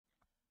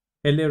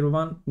Hello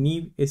everyone,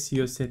 new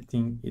SEO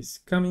setting is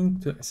coming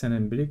to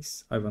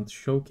SNN-BRX. I want to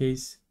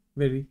showcase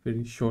very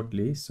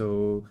shortly.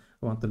 So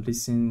I want to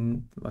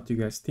listen what you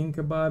guys think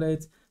about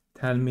it.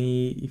 Tell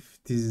me if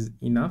this is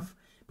enough,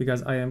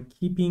 because I am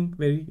keeping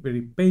very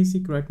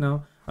basic right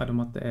now. I don't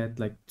want to add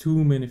like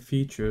too many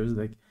features,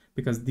 like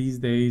because these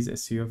days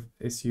SEO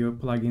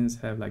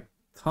plugins have like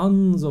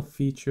tons of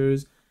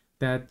features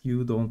that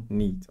you don't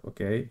need.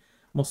 Okay,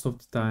 most of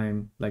the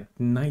time, like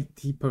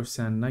 90%,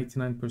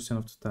 99%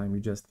 of the time,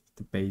 you just need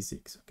the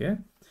basics. Okay,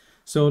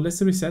 so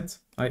let's reset.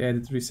 I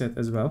added reset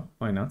as well,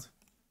 why not?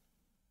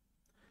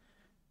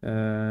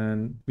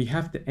 And we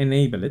have to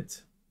enable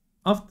it.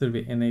 After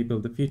we enable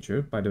the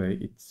feature, by the way,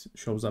 it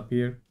shows up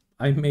here.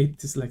 I made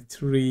this like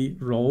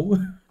 3-row.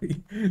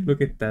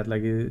 Look at that,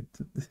 like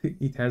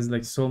it has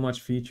like so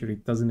much feature,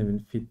 it doesn't even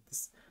fit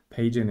this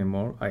page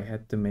anymore. I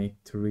had to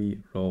make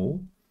 3-row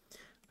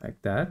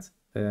like that.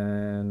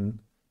 And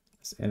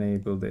let's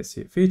enable the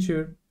SEO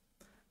feature.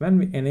 When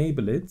we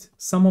enable it,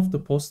 some of the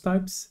post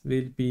types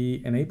will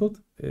be enabled,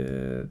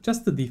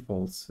 just the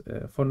defaults.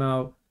 For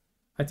now,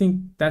 I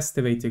think that's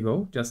the way to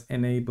go. Just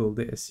enable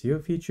the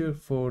SEO feature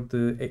for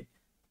the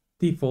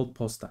default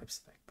post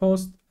types, like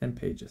post and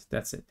pages.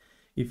 That's it.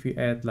 If you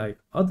add like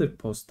other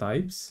post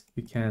types,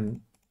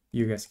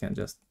 you guys can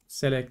just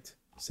select,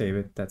 save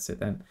it. That's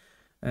it.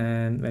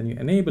 And when you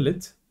enable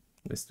it,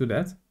 let's do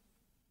that.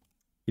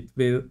 It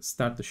will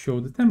start to show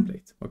the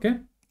template. Okay.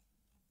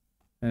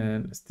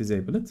 And let's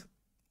disable it.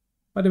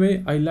 By the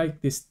way, I like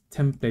this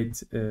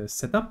template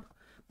setup.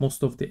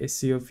 Most of the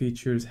SEO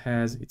features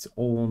has its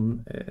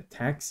own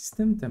tag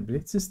system,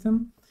 template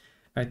system.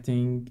 I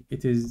think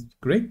it is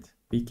great.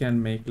 We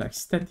can make like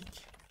static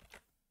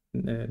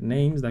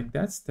names like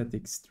that,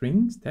 static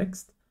strings,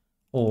 text,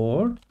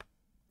 or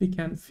we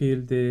can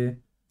fill the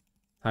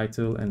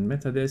title and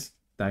meta desk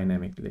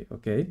dynamically.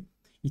 Okay,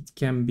 it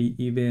can be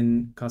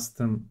even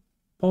custom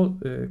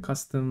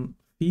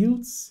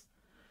fields.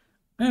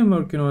 I am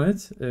working on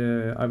it.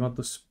 I want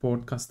to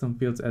support custom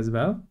fields as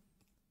well,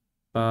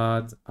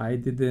 but I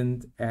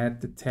didn't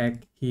add the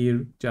tag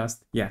here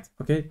just yet.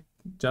 Okay,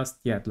 just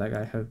yet. Like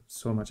I have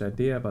so much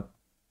idea, but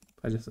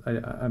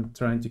I'm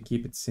trying to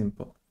keep it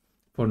simple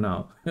for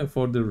now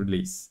for the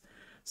release.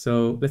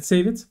 So let's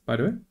save it, by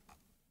the way.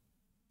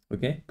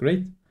 Okay,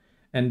 great.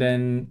 And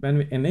then when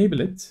we enable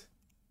it,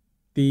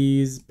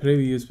 these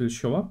previews will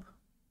show up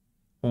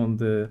on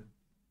the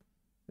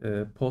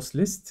post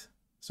list,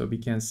 so we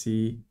can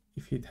see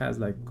if it has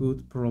like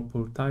good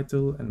proper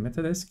title and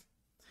meta desk.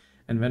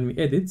 And when we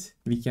edit,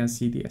 we can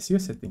see the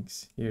SEO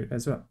settings here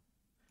as well.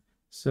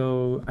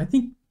 So I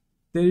think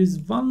there is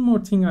one more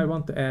thing I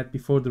want to add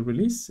before the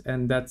release,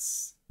 and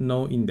that's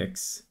no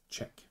index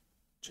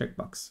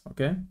checkbox.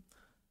 Okay,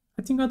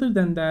 I think other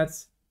than that,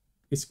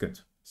 it's good.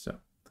 So,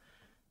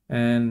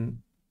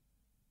 and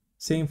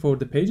same for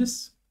the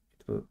pages,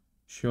 it will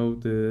show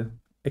the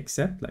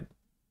except like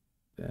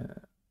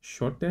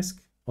short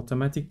desk.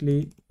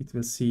 Automatically it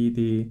will see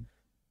the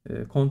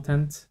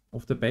content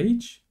of the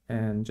page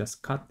and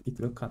just cut. It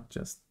will cut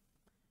just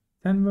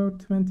 10 word,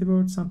 20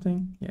 word,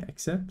 something. Yeah,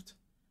 except.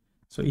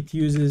 So it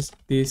uses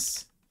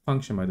this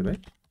function, by the way,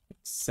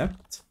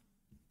 except.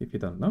 If you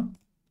don't know,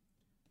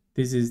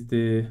 this is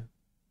it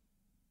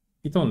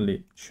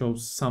only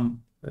shows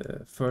some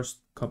first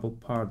couple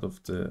part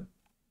of the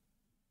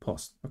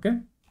post. Okay,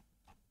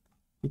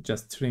 it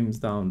just trims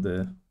down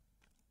the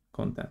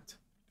content.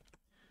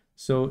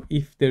 So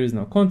if there is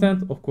no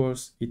content, of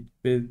course, it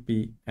will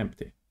be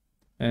empty.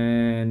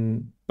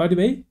 And by the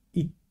way,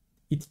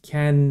 it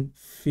can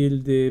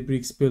fill the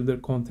Bricks Builder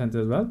content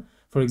as well.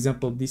 For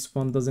example, this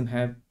one doesn't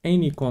have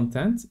any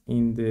content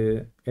in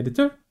the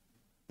editor,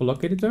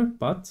 block editor,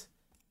 but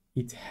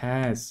it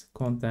has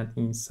content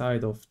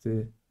inside of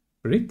the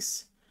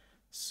bricks.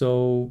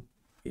 So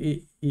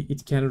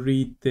it can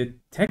read the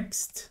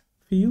text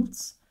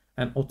fields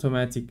and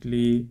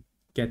automatically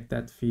get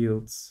that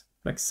fields,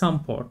 like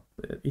some part,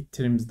 it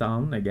trims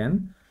down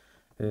again.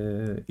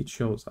 It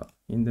shows up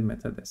in the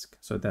meta desk.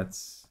 So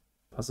that's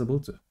possible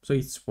too. So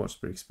it supports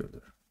Bricks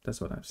Builder. That's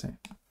what I'm saying.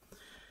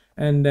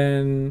 And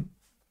then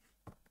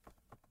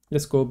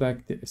let's go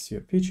back to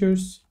SEO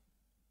features.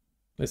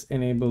 Let's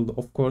enable,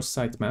 of course,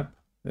 sitemap.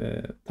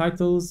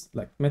 Titles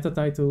like meta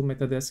title,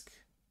 meta desk.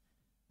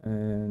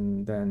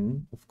 And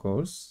then, of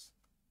course,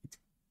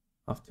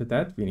 after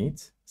that, we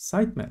need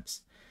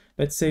sitemaps.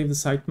 Let's save the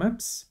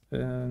sitemaps.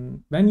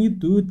 When you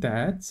do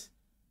that,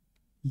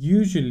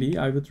 usually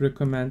I would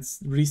recommend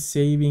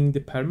resaving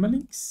the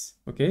permalinks.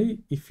 Okay,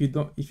 if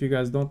you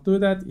guys don't do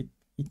that,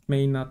 it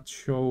may not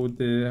show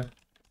the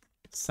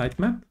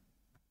sitemap.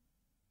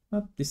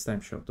 Not this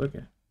time showed.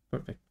 Okay,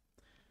 perfect.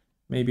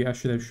 Maybe I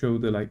should have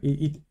showed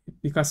the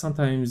because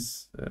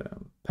sometimes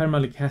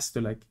permalink has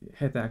to like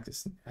head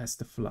access has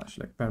to flush,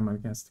 like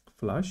permalink has to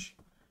flush,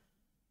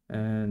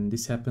 and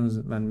this happens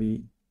when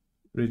we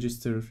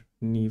register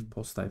new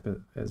post type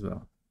as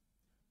well.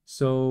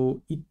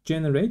 So it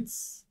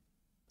generates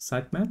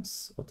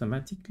sitemaps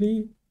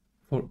automatically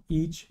for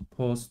each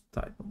post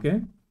type.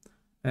 Okay,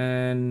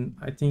 and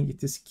I think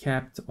it is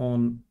capped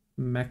on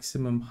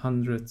maximum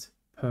 100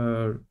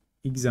 per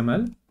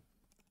XML.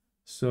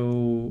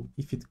 So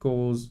if it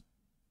goes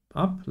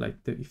up, like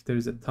if there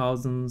is a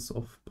thousands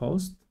of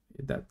posts,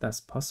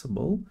 that's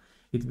possible.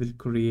 It will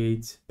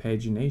create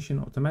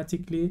pagination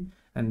automatically,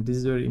 and this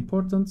is very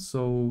important.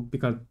 So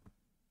because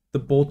the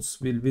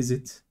bots will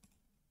visit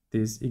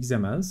these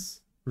XMLs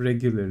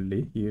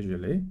regularly,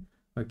 usually,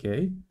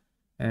 okay,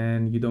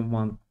 and you don't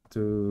want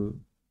to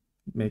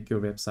make your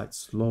website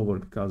slower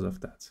because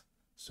of that.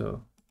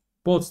 So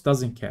bots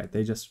doesn't care.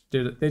 They just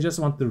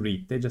want to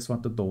read. They just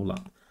want to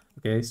download.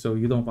 Okay, so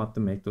you don't want to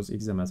make those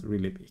XMLs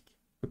really big.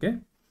 Okay,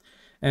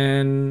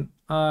 and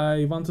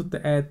I wanted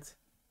to add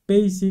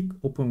basic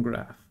open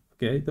graph.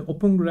 Okay, the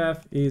open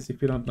graph is,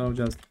 if you don't know,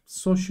 just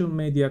social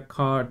media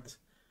card,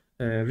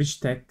 rich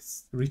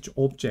text, rich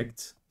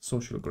object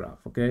social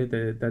graph. Okay,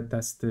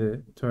 that's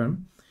the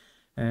term,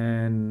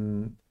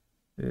 and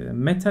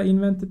Meta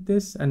invented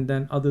this, and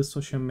then other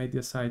social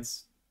media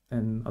sites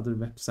and other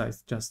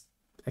websites just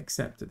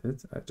accepted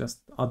it,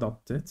 just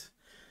adopted,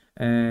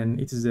 and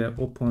it is an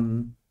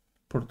open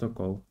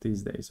protocol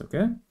these days.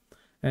 Okay,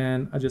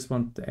 and I just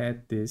want to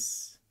add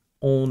this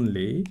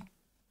only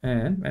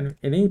and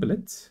enable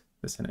it.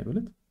 Let's enable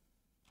it.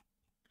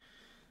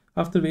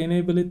 After we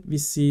enable it, we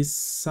see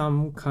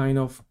some kind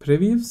of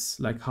previews,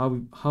 like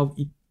how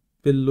it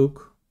will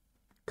look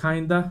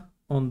kinda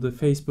on the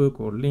Facebook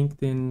or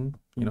LinkedIn,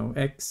 you know,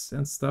 X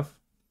and stuff.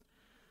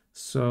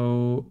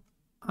 So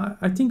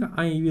I think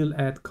I will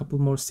add a couple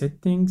more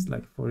settings,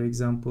 like for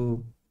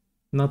example,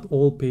 not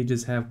all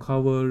pages have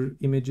cover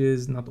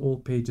images, not all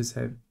pages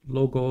have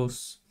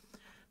logos,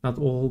 not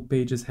all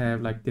pages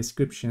have like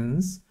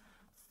descriptions.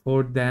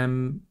 For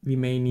them, we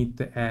may need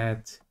to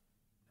add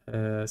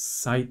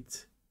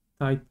site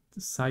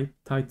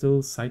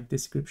title, site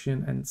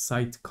description, and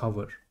site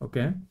cover.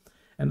 Okay,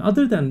 and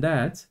other than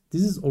that,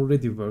 this is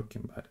already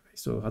working, by the way.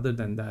 So other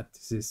than that,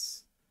 this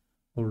is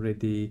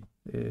already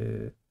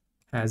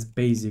has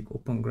basic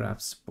open graph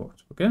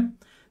support. Okay,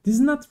 this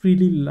is not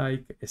really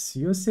like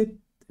SEO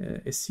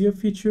SEO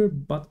feature,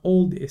 but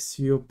all the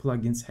SEO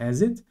plugins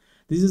has it.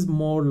 This is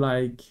more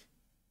like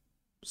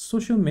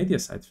social media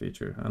site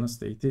feature.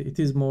 Honestly, it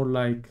is more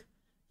like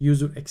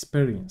user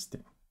experience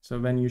thing. So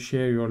when you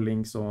share your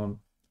links on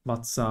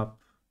WhatsApp,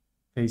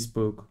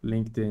 Facebook,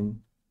 LinkedIn,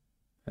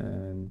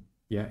 and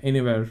yeah,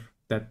 anywhere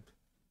that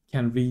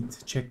can read,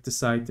 check the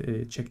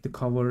site, check the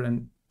cover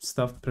and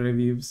stuff,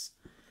 previews.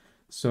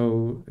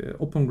 So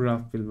open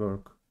graph will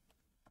work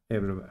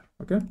everywhere.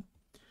 Okay,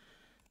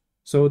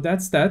 so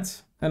that's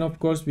that. And of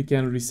course we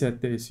can reset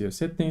the SEO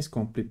settings,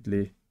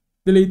 completely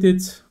delete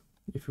it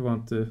if you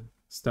want to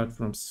start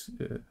from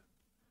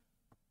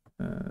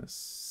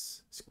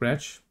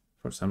scratch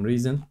for some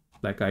reason,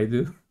 like I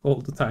do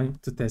all the time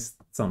to test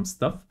some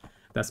stuff.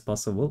 That's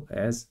possible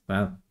as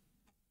well.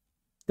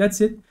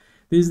 That's it.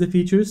 These are the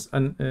features,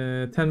 and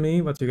tell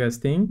me what you guys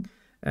think.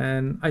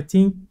 And I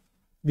think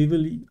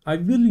I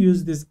will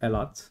use this a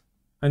lot.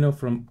 I know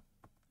from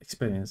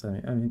experience.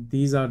 I mean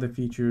these are the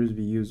features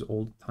we use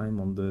all the time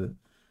on the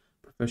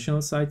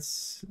professional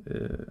sites,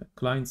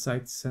 client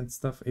sites and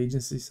stuff,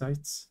 agency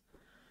sites.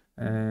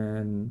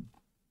 And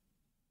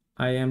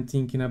I am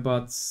thinking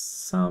about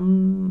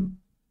some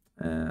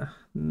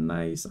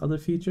nice other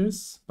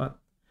features, but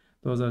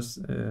those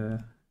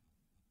are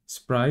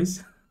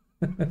surprise.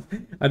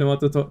 I don't want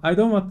to talk. I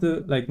don't want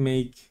to like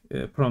make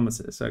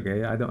promises.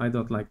 Okay, I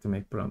don't like to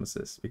make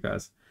promises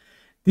because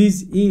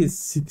this is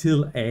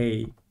still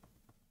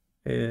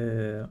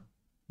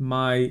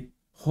my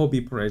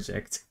hobby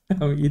project.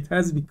 It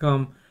has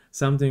become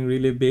something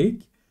really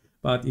big,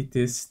 but it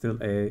is still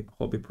a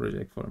hobby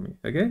project for me.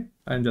 Okay,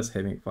 I'm just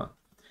having fun.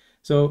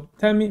 So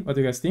tell me what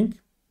you guys think.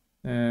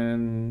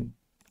 And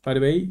by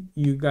the way,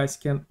 you guys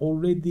can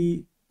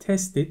already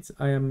test it.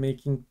 I am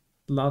making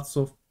lots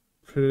of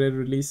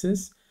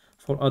pre-releases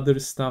for other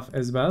stuff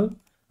as well.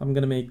 I'm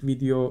gonna make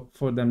video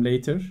for them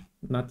later.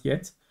 Not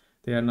yet.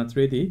 They are not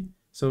ready.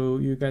 So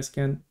you guys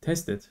can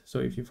test it. So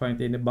if you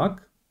find any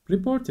bug,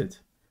 report it.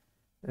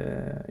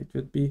 It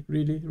would be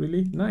really,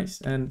 really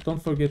nice. And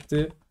don't forget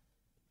to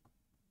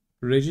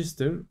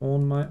register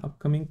on my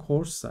upcoming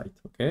course site.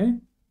 Okay,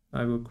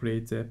 I will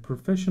create a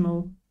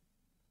professional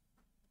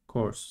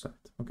course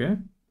site. Okay,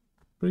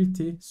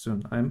 pretty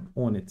soon. I'm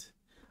on it.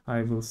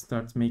 I will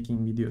start making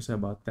videos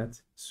about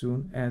that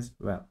soon as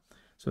well.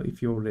 So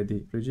if you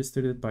already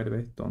registered it, by the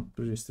way, don't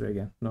register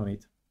again. No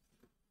need.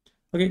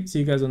 Okay, see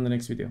you guys on the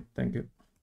next video. Thank you.